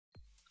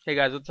Hey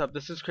guys, what's up?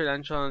 This is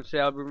Credential, and today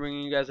I'll be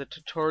bringing you guys a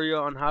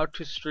tutorial on how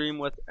to stream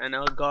with an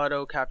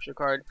Elgato capture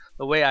card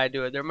the way I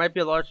do it. There might be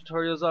a lot of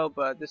tutorials out,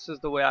 but this is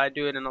the way I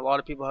do it, and a lot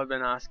of people have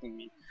been asking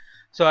me.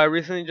 So I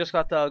recently just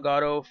got the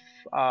Elgato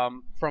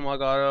from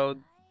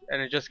Elgato,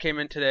 and it just came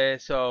in today.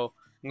 So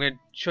I'm going to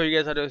show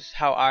you guys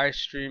how I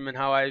stream and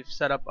how I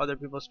set up other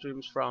people's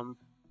streams from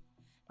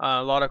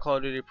a lot of Call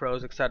of Duty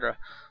Pros, etc.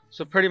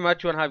 So pretty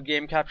much you want to have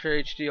Game Capture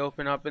HD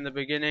open up in the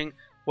beginning.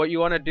 What you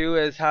want to do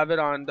is have it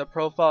on the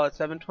profile at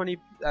 720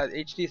 at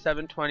HD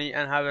 720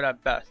 and have it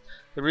at best.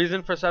 The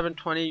reason for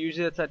 720,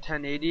 usually it's at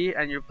 1080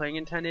 and you're playing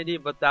in 1080,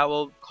 but that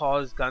will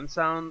cause gun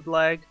sound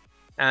lag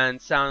and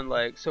sound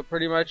lag. So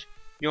pretty much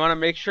you want to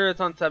make sure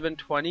it's on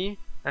 720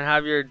 and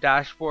have your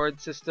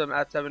dashboard system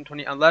at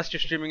 720. Unless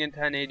you're streaming in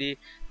 1080,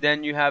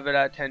 then you have it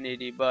at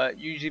 1080, but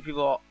usually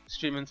people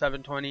stream in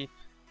 720.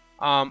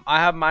 I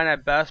have mine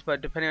at best,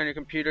 but depending on your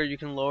computer you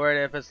can lower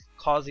it if it's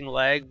causing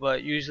lag,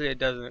 but usually it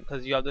doesn't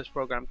because you have this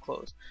program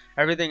closed.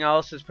 Everything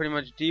else is pretty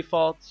much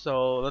default,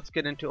 so let's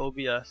get into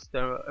OBS,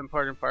 the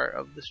important part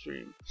of the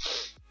stream.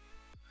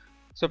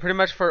 So pretty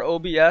much for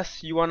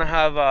OBS you want to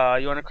have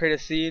you want to create a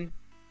scene,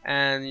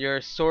 and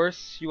your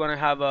source you want to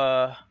have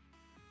a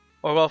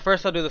well,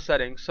 first I'll do the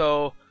settings.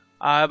 So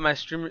I have my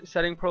stream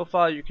setting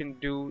profile. You can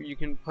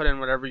put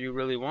in whatever you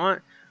really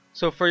want.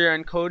 So for your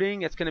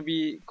encoding, it's going to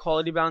be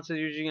quality balance is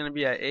usually going to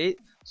be at 8.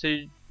 So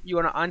you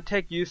want to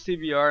untick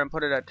UCBR and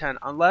put it at 10,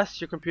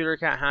 unless your computer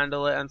can't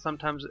handle it, and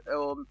sometimes it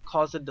will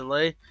cause a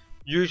delay.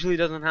 Usually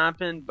doesn't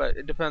happen, but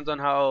it depends on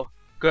how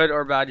good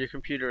or bad your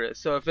computer is.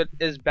 So if it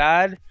is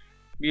bad,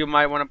 you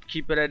might want to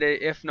keep it at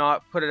 8. If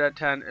not, put it at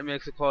 10. It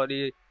makes the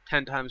quality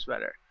 10 times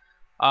better.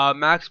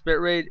 Max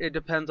bitrate, it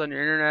depends on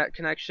your internet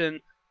connection.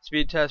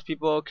 Speed test,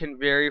 people can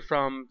vary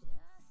from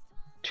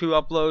 2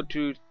 upload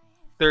to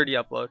 30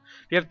 upload.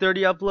 If you have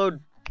 30 upload,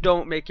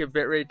 don't make your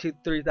bitrate to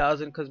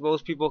 3000 because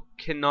most people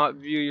cannot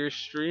view your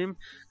stream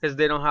because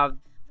they don't have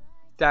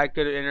that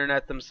good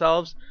internet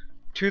themselves.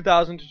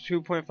 2000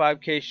 to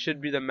 2.5k should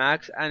be the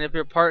max, and if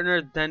you're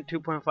partnered, then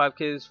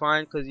 2.5k is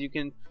fine because you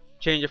can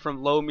change it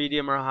from low,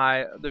 medium, or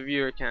high. The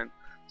viewer can.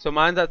 So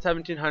mine's at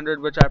 1700,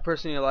 which I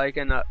personally like,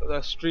 and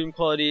the stream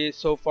quality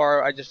so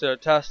far, I just did a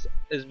test,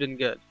 has been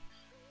good.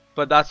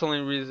 But that's the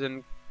only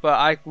reason. But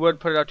I would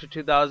put it up to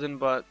 2000,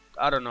 but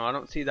I don't know, I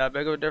don't see that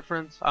big of a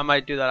difference. I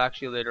might do that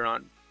actually later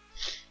on.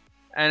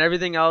 And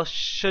everything else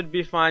should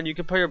be fine. You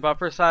can put your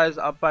buffer size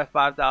up by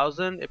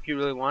 5000 if you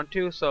really want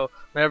to. So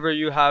whenever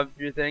you have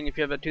your thing, if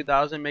you have a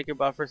 2000, make your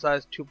buffer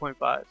size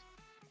 2.5.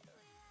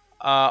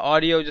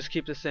 Audio, just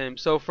keep the same.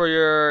 So for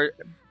your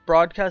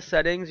broadcast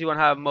settings, you want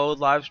to have mode,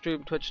 live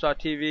stream,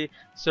 twitch.tv,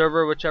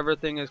 server, whichever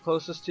thing is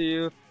closest to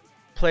you.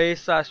 Play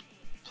slash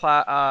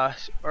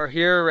or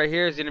here, right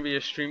here is going to be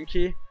your stream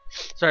key.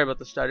 Sorry about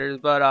the stutters,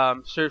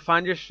 but so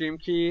find your stream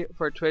key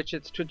for Twitch.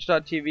 It's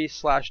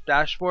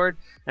twitch.tv/dashboard,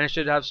 and it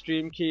should have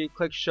stream key.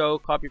 Click show,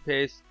 copy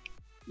paste,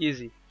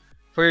 easy.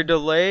 For your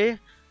delay,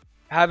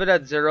 have it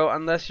at 0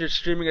 unless you're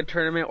streaming a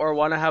tournament or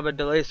want to have a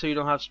delay so you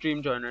don't have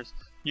stream joiners.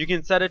 You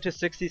can set it to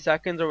 60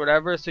 seconds or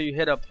whatever, so you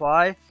hit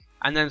apply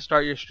and then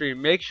start your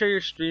stream. Make sure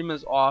your stream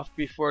is off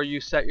before you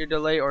set your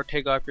delay or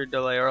take off your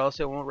delay, or else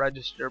it won't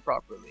register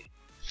properly.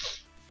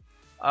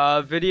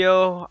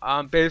 Video,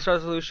 base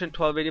resolution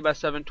 1280 by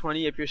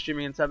 720 if you're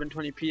streaming in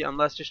 720p,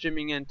 unless you're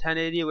streaming in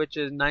 1080, which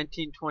is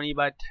 1920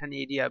 by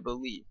 1080 I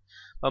believe.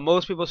 But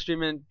most people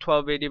stream in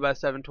 1280 by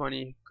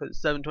 720 because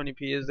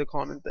 720p is the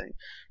common thing.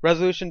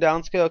 Resolution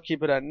downscale,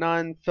 keep it at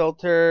none.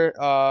 Filter,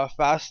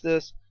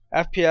 fastest.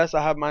 FPS,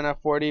 I have mine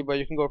at 40, but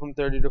you can go from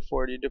 30 to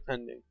 40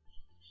 depending.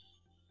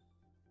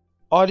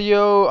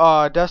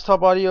 Audio,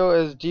 desktop audio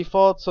is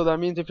default, so that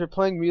means if you're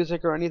playing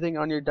music or anything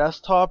on your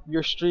desktop,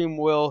 your stream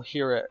will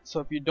hear it. So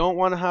if you don't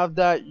want to have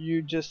that,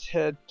 you just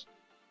hit,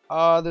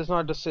 there's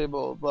not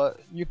disabled, but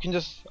you can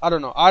just, I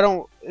don't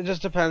know, it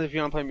just depends if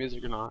you want to play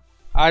music or not.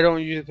 I don't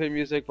usually play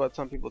music, but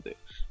some people do.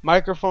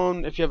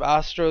 Microphone, if you have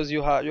Astros,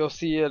 you'll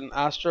see an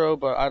Astro,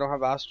 but I don't have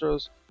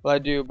Astros. Well, I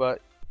do,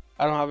 but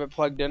I don't have it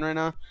plugged in right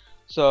now.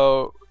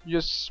 So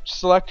just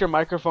select your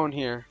microphone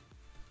here.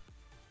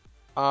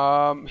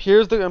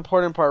 Here's the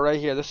important part right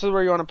here. This is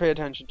where you want to pay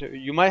attention to.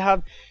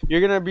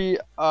 You're gonna be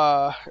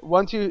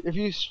if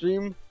you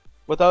stream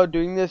without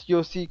doing this,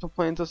 you'll see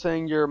complaints of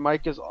saying your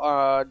mic is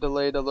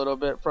delayed a little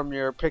bit from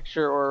your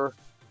picture or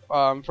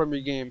from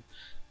your game.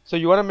 So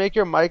you want to make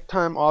your mic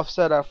time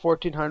offset at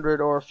 1400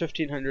 or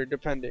 1500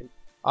 depending.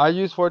 I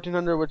use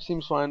 1400, which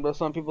seems fine, but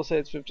some people say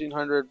it's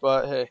 1500,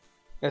 but hey,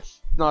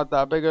 it's not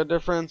that big a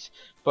difference.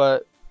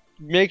 But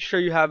make sure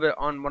you have it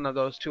on one of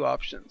those two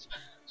options.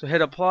 So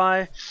hit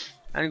apply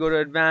and go to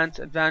advanced.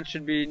 Advanced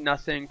should be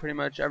nothing, pretty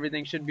much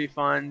everything should be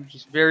fine,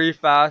 just very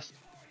fast.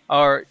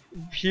 Or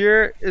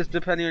here is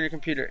depending on your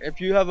computer.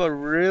 If you have a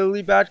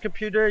really bad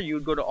computer, you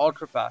would go to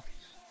ultra fast.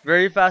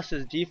 Very fast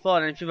is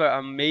default, and if you have an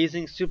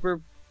amazing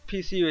super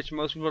PC, which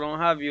most people don't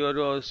have, you would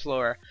go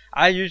slower.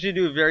 I usually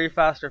do very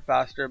fast or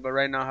faster, but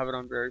right now I have it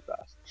on very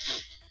fast.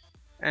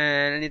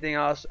 And anything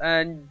else,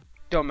 and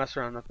don't mess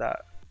around with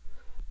that.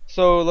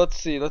 So let's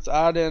see, let's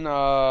add in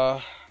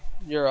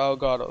your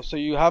Elgato. So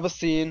you have a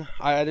scene.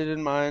 I edited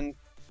mine,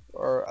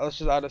 or let's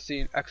just add a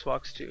scene.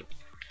 Xbox 2.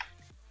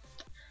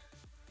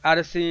 Add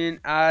a scene.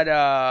 Add.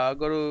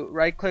 Go to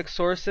right click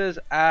sources.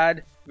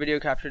 Add video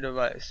capture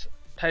device.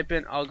 Type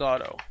in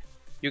Elgato.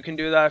 You can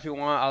do that if you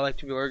want. I like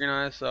to be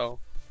organized, so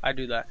I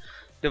do that.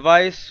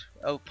 Device.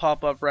 It'll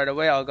pop up right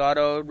away.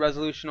 Elgato.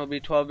 Resolution will be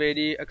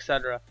 1280,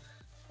 etc.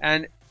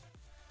 And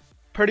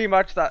pretty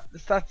much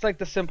that's like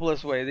the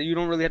simplest way, that you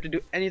don't really have to do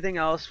anything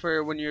else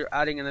for when you're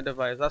adding in the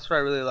device. That's what I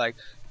really like.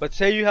 But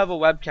say you have a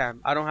webcam.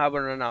 I don't have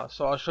one right now,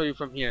 so I'll show you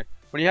from here.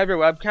 When you have your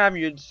webcam,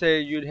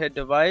 you'd hit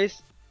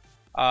device,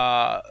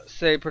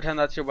 say pretend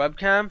that's your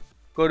webcam,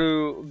 go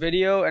to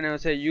video, and it'll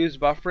say use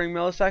buffering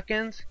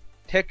milliseconds.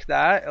 Tick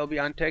that, it'll be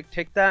unticked.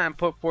 Tick that and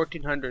put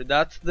 1400.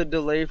 That's the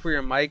delay for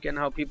your mic and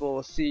how people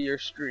will see your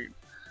stream.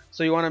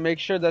 So you want to make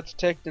sure that's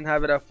ticked and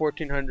have it at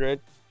 1400.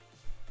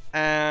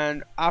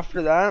 And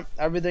after that,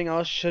 everything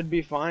else should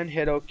be fine.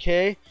 Hit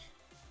OK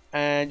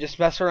and just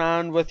mess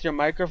around with your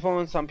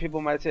microphone. Some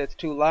people might say it's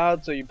too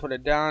loud, so you put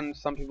it down.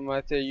 Some people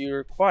might say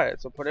you're quiet,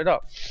 so put it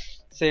up.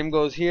 Same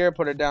goes here.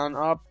 Put it down,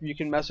 up. You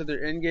can mess with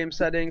your in-game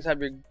settings.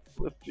 Have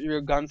if your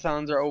gun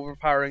sounds are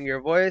overpowering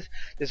your voice,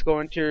 just go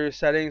into your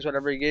settings,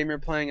 whatever game you're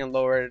playing, and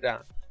lower it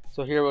down.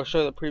 So here we'll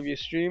show the previous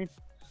stream.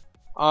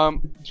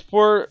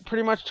 For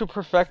pretty much to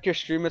perfect your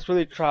stream, it's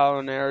really trial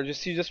and error. You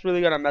just really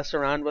gotta mess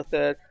around with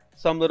it.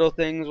 Some little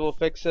things will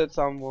fix it,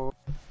 some won't.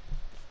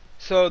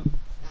 So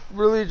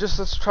really just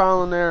this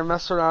trial and error,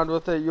 mess around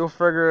with it, you'll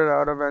figure it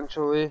out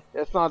eventually.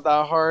 It's not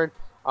that hard.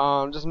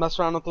 Just mess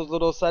around with those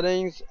little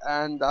settings,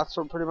 and that's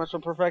what pretty much will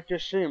perfect your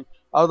stream.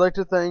 I would like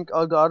to thank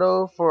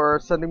Elgato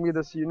for sending me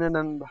this unit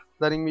and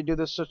letting me do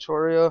this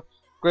tutorial.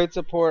 Great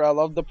support. I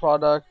love the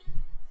product.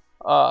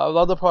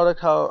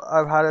 How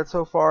I've had it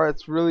so far.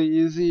 It's really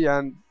easy,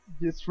 and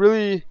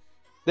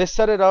they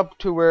set it up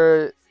to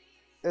where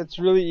it's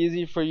really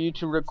easy for you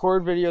to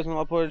record videos and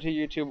upload it to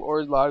YouTube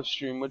or live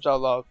stream, which I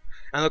love.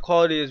 And the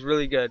quality is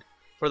really good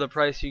for the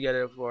price you get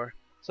it for.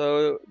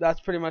 So that's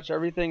pretty much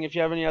everything. If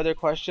you have any other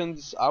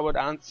questions, I would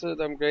answer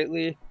them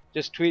greatly.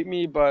 Just tweet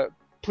me, but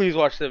please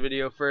watch the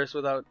video first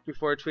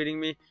before tweeting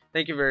me.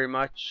 Thank you very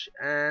much,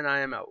 and I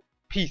am out.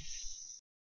 Peace.